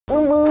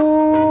Boom,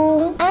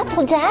 boom.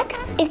 Applejack,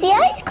 it's the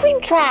ice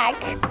cream track.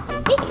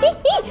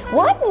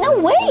 What? No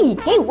way!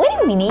 Hey, wait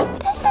a minute.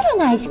 That's not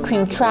an ice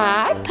cream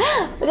track.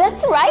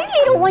 That's right,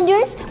 little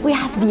wonders. We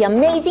have the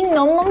amazing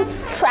Num Noms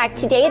track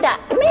today that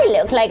may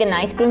look like an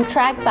ice cream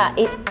track, but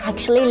it's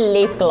actually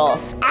lip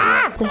gloss.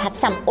 We have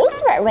some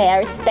ultra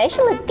rare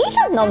special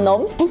edition Num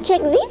Noms. And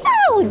check this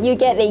out. You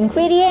get the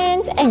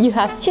ingredients and you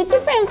have 2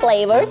 different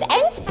flavors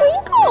and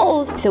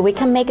sprinkles. So we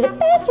can make the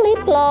best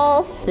lip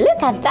gloss.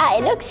 Look at that.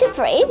 It looks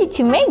super easy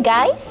to make,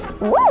 guys.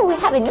 Whoa, we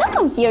have a Num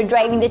Nom here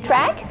driving the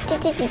track.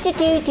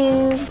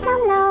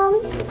 Num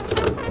Noms.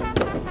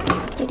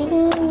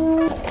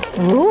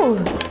 Ooh.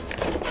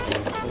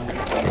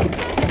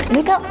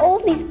 Look at all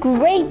these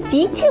great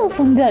details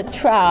on that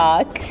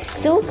track.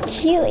 So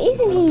cute,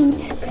 isn't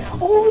it?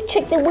 Oh,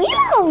 check the wheel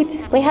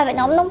out. We have an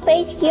Num Nom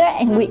face here,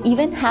 and we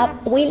even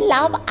have We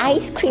Love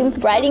Ice Cream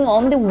writing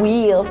on the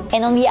wheel.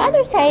 And on the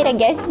other side, I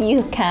guess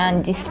you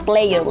can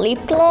display your lip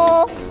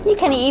gloss. You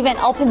can even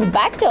open the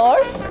back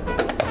doors.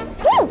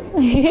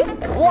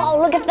 Wow,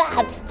 look at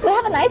that! We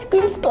have an ice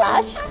cream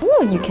splash.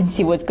 Ooh, you can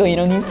see what's going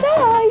on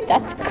inside.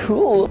 That's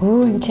cool.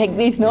 Ooh, and check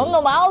this Num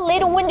Nom out,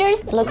 little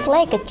wonders. Looks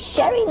like a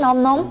cherry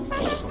Num Nom.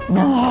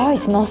 Oh, it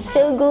smells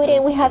so good,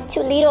 and we have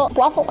 2 little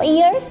waffle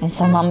ears and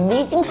some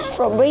amazing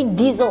strawberry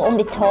drizzle on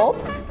the top.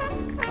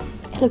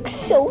 Looks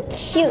so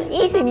cute,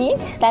 isn't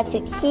it? That's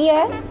it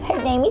here.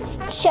 Her name is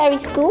Cherry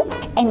Scoop,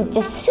 and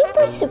the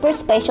super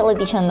special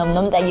edition Num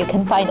Nom that you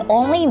can find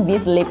only in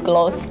this lip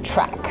gloss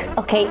track.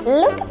 Okay,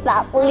 look at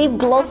that lip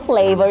gloss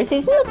flavors.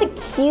 Isn't that the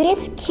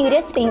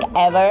cutest thing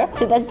ever?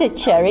 So that's the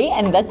cherry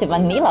and that's the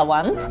vanilla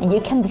one, and you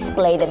can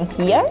display them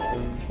here.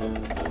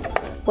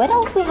 What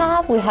else we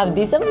have? We have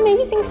this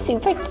amazing,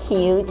 super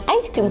cute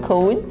ice cream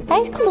cone.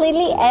 That is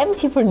completely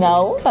empty for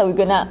now, but we're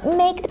gonna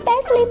make the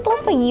best lip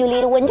gloss for you,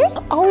 little wonders.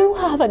 Oh, we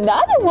have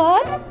another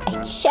one,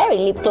 a cherry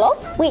lip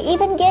gloss. We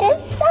even get a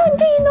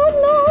sundae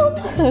Num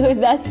Nom.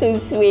 That's so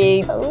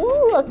sweet.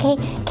 Ooh, okay.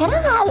 Can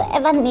I have a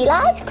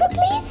vanilla ice cream,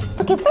 please?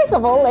 Okay, first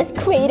of all, let's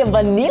create a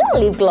vanilla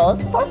lip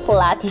gloss for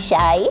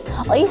Fluttershy.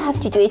 All you have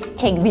to do is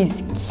take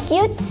this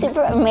cute,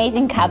 super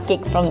amazing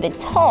cupcake from the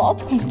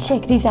top. And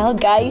check this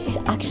out, guys. It's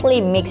actually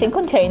a mixing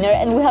container,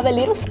 and we have a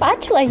little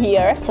spatula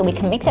here. So we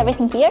can mix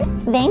everything here.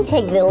 Then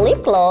take the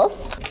lip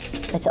gloss.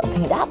 Let's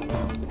open it up.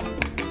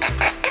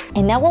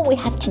 And now what we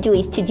have to do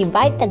is to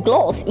divide the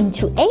gloss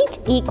into 8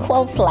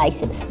 equal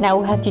slices. Now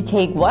we have to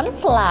take 1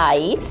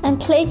 slice and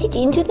place it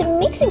into the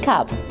mixing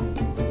cup.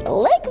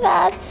 Like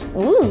that.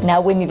 Ooh, now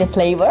we need the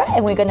flavor,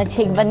 and we're gonna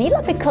take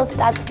vanilla because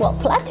that's what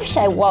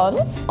Fluttershy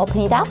wants.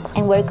 Open it up,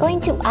 and we're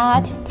going to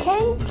add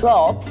 10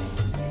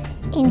 drops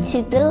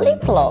into the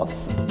lip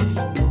gloss.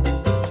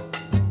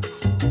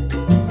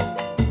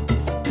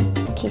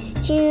 Okay,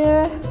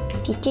 stir.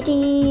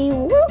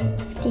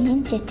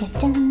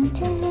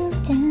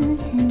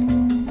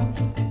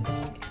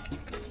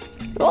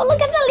 Oh,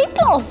 look at the lip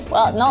gloss!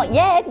 Well, not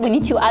yet. We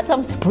need to add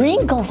some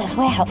sprinkles as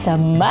well.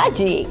 Some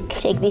magic.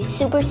 Take this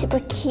super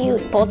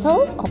cute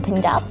bottle. Open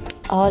it up.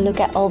 Oh, look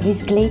at all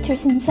these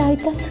glitters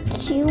inside. That's so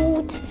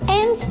cute.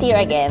 And stir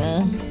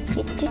again.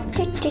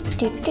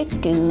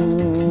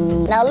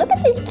 Now look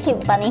at this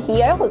cute bunny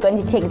here. We're going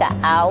to take that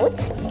out.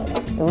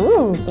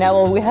 Ooh, now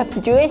all we have to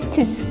do is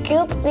to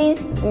scoop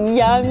this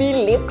yummy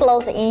lip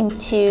gloss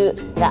into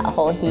that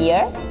hole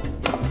here.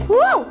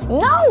 Whoa!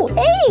 No!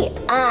 Hey!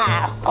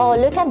 Oh,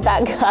 look at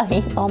that,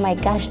 guys. Oh my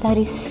gosh, that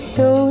is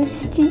so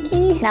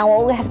sticky. Now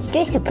all we have to do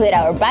is to put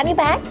our bunny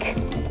back.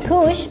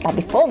 Push, but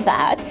before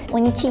that,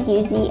 we need to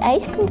use the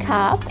ice cream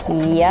cup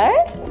here.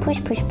 Push.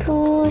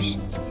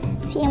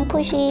 See, I'm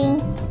pushing.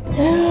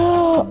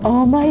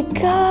 Oh my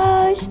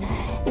gosh!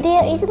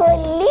 There is the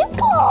lip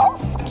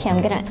gloss. Okay,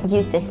 I'm gonna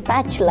use the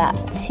spatula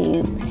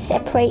to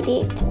separate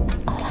it.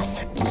 Oh, that's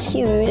so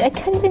cute. I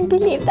can't even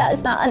believe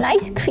that's not an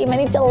ice cream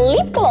and it's a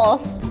lip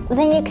gloss.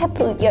 Then you can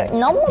put your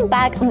Num Nom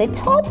bag on the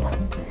top.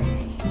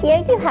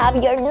 Here you have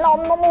your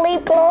Num Nom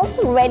lip gloss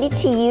ready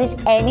to use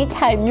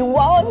anytime you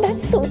want.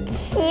 That's so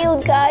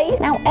cute, guys.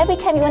 Now, every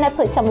time you want to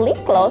put some lip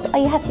gloss,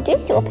 all you have to do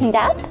is to open it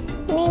up.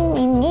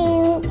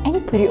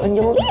 And put it on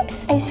your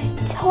lips. It's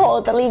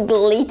totally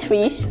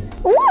glitterish.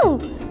 Woo!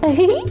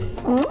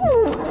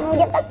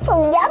 Yeah, that's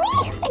so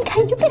yummy. And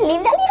can you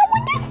believe that, little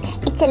wonders?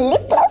 It's a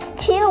lip gloss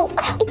too.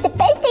 It's the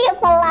best day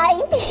of my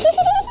life.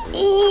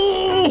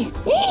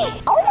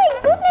 Oh my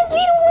goodness,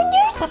 little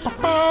wonders.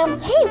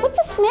 Hey, what's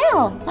the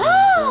smell?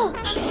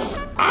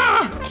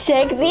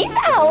 Check this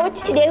out.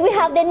 Today we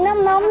have the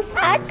Num Noms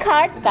art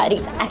card that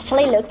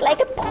actually looks like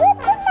a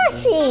popcorn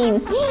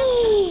machine.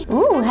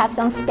 Ooh, we have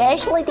some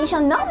special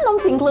edition Num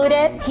Noms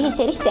included. Hey,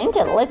 it's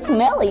scented. Let's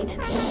smell it.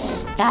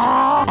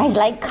 It's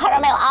like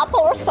caramel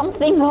apple or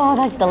something. Oh,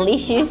 that's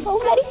delicious. Oh,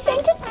 very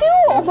scented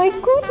too. Oh my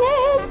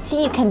goodness.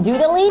 See, you can do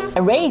the lid,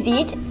 erase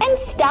it, and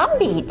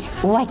stamp it.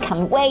 Oh, I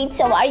can't wait.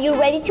 So are you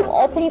ready to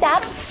open it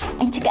up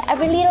and check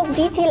every little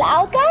detail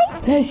out,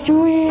 guys? Let's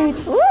do it.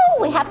 Woo,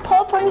 we have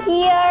popcorn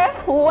here.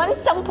 Who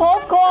wants some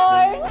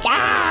popcorn?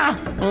 Yeah.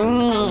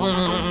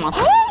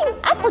 Hey,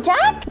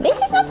 Applejack, this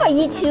is not for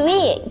you to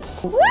eat.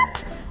 Whoop.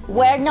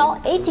 we're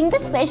not eating the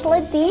special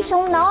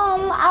edition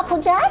Num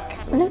Applejack.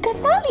 Look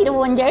at that, little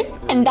wonders.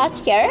 And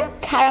that's here,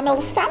 caramel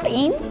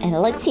something. And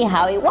let's see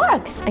how it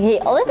works. Okay,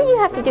 all that you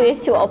have to do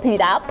is to open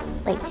it up.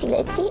 Let's see.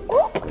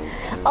 Oop.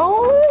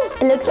 Oh,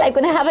 it looks like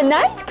we're gonna have an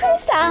ice cream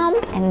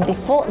stamp. And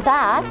before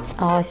that,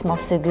 oh, it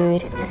smells so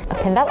good.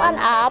 Open that one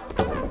up.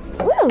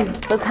 Woo,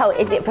 look how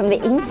is it from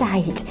the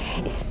inside.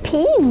 It's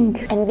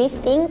pink. And this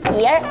thing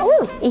here,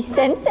 oh, is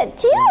scented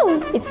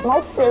too. It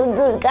smells so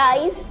good,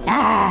 guys.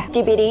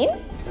 Dip it in.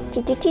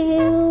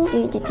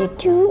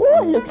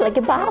 Ooh, looks like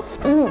a bath.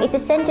 It's a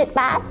scented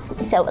bath.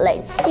 So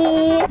let's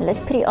see. Let's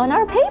put it on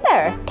our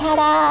paper.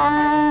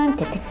 Ta-da!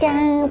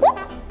 Ta-da-da! Whoop.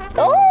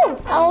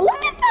 Oh,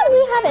 look at that.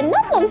 We have a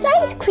Num Noms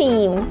ice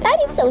cream. That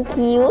is so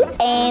cute.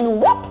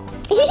 And whoop.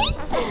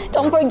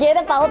 Don't forget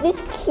about this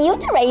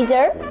cute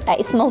eraser.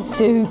 It smells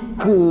so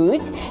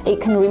good. You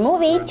can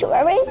remove it to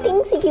erase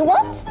things if you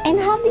want. And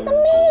have this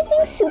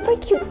amazing, super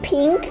cute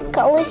pink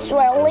color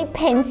swirly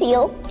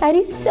pencil. That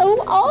is so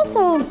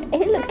awesome.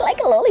 It looks like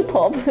a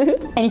lollipop.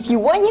 And if you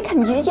want, you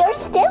can use your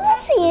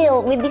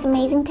stencil with this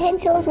amazing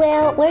pencil as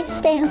well. Where's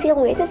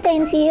the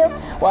stencil?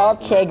 Well,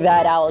 check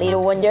that out,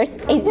 little wonders.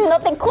 Isn't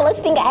that the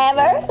coolest thing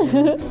ever?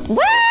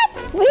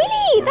 What?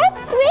 Really? That's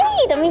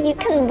great. I mean, you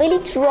can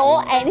really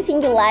draw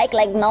anything you like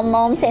Num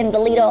Noms and the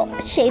little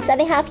shapes that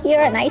they have here,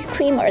 an ice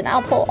cream or an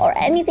apple or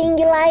anything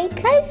you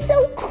like. That is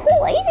so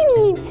cool,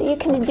 isn't it? So you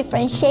can do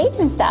different shapes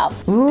and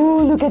stuff.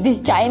 Ooh, look at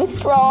this giant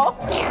straw.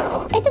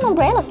 It's an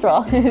umbrella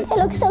straw. They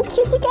look so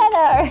cute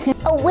together.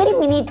 Oh, wait a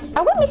minute.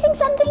 Are we missing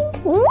something?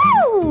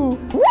 Wow!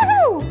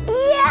 Wow!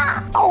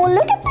 Yeah! Oh,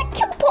 look at the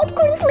cute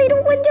popcorns,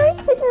 little wonders.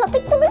 Isn't that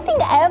the coolest thing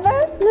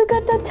ever? Look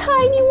at the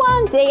tiny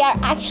ones. They are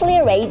actually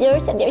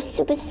erasers and they're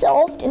super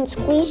soft and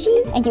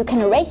squishy. And you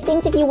can erase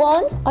things if you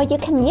want, or you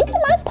can use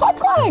them as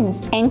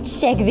popcorns. And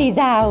check this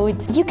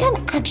out. You can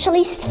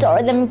actually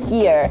store them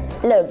here.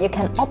 Look, you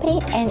can open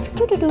it and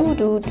put them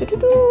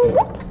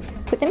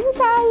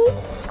inside.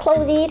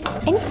 Close it.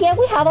 And here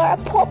we have our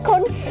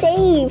popcorn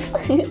safe.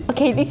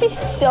 Okay, this is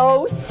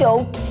so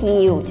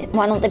cute.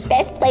 One of the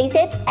best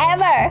places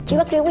ever. Do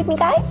you agree with me,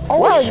 guys? Oh,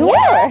 well, sure.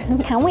 Yeah.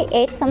 Can we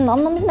eat some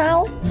Num Noms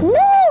now?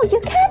 No,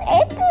 you can't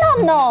eat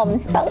Num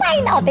Noms. But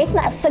why not? They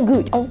smell so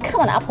good. Oh,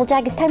 come on,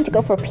 Applejack. It's time to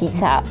go for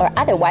pizza. Or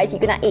otherwise,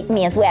 you're gonna eat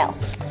me as well.